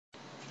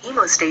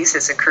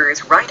Hemostasis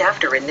occurs right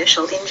after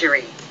initial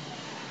injury.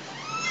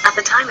 At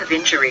the time of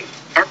injury,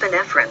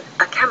 epinephrine,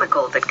 a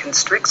chemical that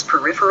constricts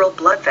peripheral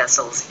blood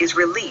vessels, is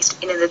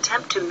released in an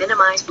attempt to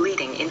minimize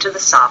bleeding into the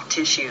soft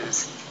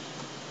tissues.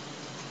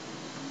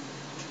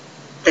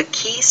 The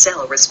key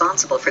cell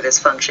responsible for this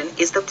function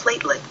is the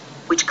platelet,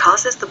 which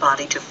causes the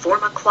body to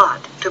form a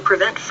clot to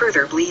prevent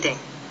further bleeding.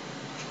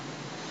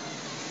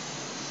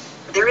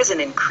 There is an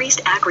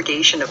increased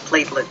aggregation of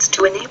platelets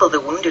to enable the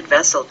wounded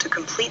vessel to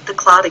complete the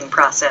clotting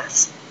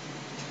process.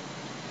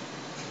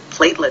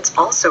 Platelets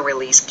also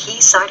release key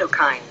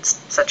cytokines,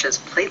 such as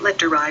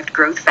platelet-derived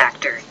growth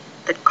factor,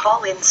 that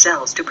call in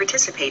cells to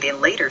participate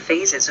in later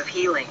phases of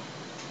healing.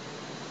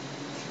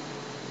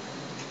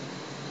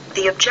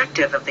 The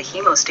objective of the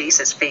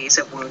hemostasis phase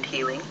of wound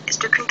healing is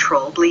to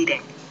control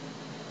bleeding.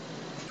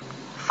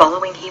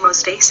 Following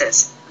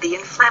hemostasis, the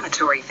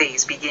inflammatory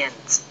phase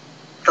begins.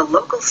 The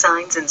local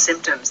signs and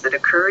symptoms that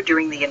occur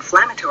during the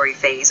inflammatory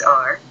phase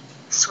are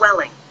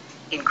swelling,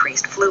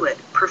 increased fluid,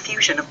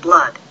 perfusion of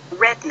blood,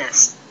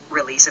 redness,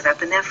 release of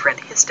epinephrine,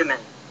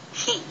 histamine,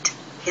 heat,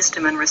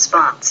 histamine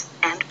response,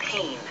 and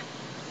pain.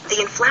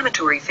 The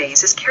inflammatory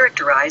phase is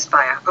characterized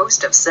by a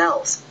host of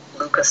cells,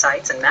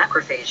 leukocytes and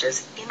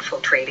macrophages,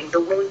 infiltrating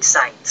the wound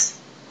sites.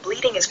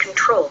 Bleeding is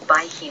controlled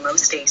by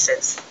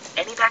hemostasis.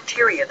 Any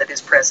bacteria that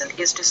is present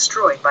is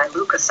destroyed by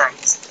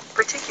leukocytes,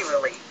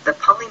 particularly the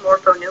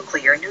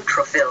polymorphonuclear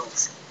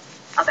neutrophils.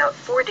 About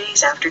 4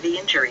 days after the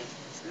injury,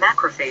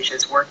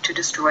 macrophages work to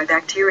destroy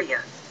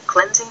bacteria,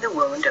 cleansing the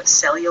wound of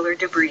cellular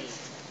debris.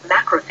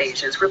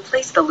 Macrophages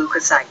replace the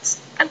leukocytes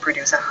and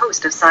produce a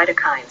host of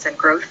cytokines and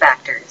growth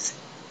factors.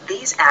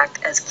 These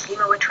act as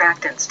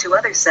chemoattractants to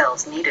other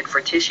cells needed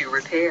for tissue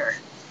repair.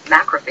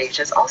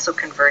 Macrophages also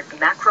convert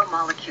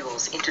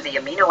macromolecules into the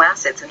amino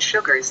acids and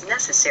sugars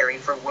necessary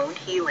for wound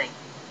healing.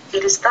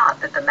 It is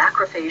thought that the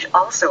macrophage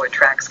also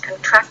attracts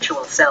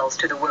contractual cells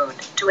to the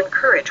wound to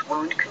encourage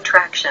wound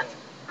contraction.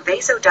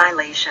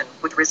 Vasodilation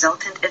with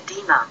resultant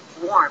edema,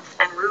 warmth,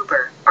 and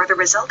rubor are the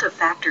result of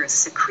factors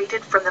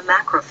secreted from the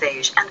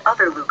macrophage and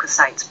other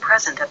leukocytes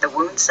present at the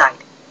wound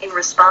site in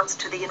response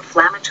to the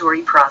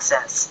inflammatory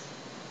process.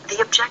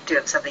 The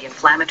objectives of the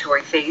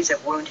inflammatory phase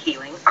of wound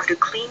healing are to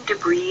clean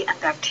debris and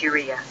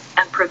bacteria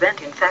and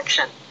prevent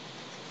infection.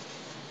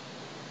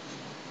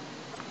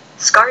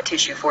 Scar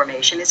tissue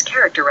formation is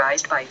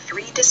characterized by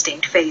 3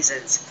 distinct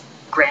phases: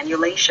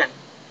 granulation,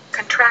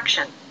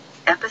 contraction,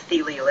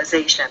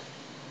 epithelialization.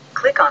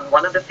 Click on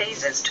one of the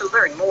phases to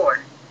learn more.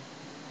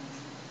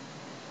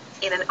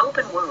 In an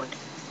open wound,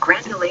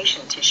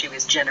 granulation tissue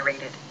is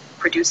generated,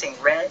 producing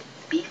red,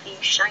 beefy,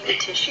 shiny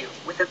tissue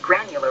with a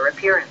granular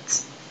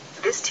appearance.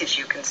 This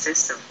tissue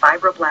consists of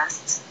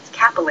fibroblasts,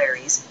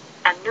 capillaries,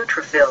 and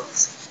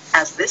neutrophils.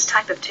 As this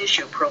type of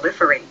tissue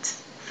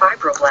proliferates,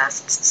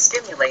 fibroblasts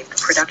stimulate the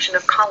production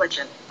of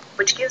collagen,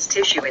 which gives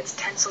tissue its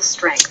tensile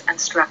strength and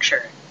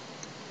structure.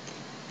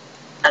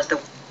 As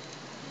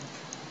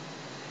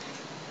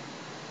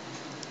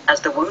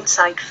the wound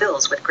site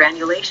fills with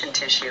granulation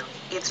tissue,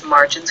 its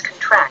margins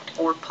contract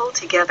or pull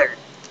together,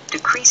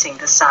 decreasing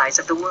the size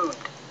of the wound.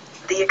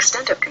 The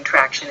extent of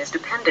contraction is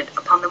dependent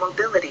upon the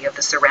mobility of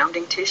the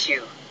surrounding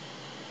tissue.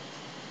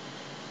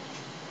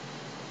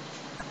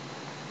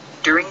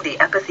 During the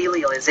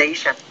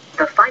epithelialization,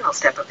 the final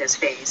step of this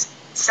phase,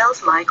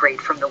 cells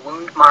migrate from the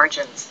wound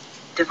margins,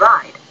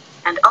 divide,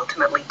 and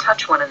ultimately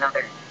touch one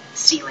another,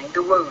 sealing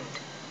the wound.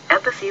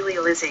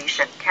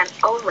 Epithelialization can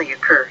only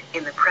occur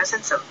in the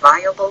presence of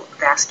viable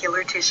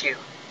vascular tissue.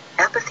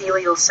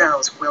 Epithelial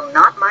cells will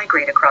not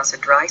migrate across a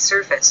dry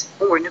surface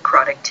or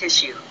necrotic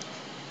tissue.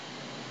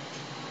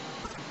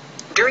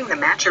 During the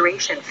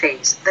maturation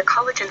phase, the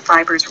collagen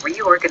fibers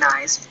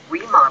reorganize,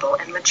 remodel,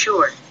 and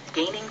mature,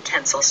 gaining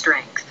tensile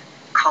strength.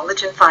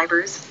 Collagen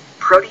fibers,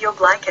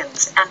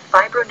 proteoglycans, and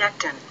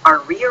fibronectin are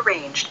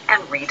rearranged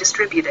and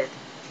redistributed.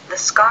 The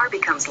scar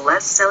becomes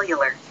less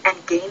cellular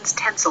and gains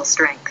tensile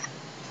strength.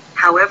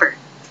 However,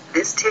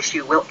 this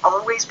tissue will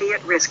always be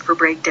at risk for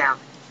breakdown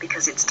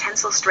because its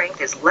tensile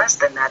strength is less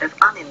than that of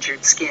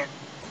uninjured skin.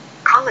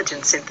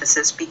 Collagen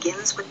synthesis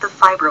begins with the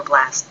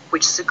fibroblast,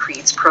 which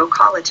secretes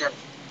procollagen.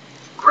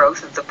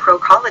 Growth of the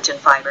procollagen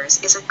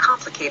fibers is a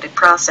complicated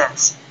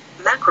process.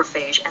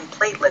 Macrophage and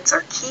platelets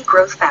are key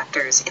growth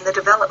factors in the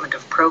development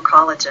of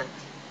procollagen.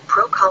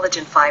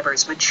 Procollagen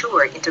fibers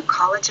mature into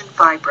collagen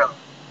fibril.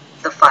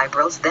 The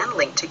fibrils then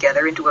link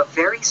together into a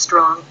very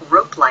strong,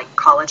 rope-like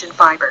collagen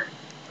fiber.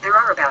 There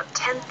are about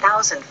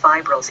 10,000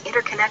 fibrils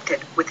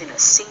interconnected within a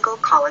single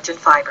collagen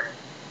fiber.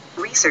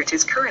 Research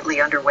is currently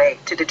underway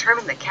to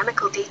determine the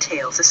chemical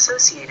details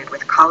associated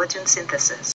with collagen synthesis.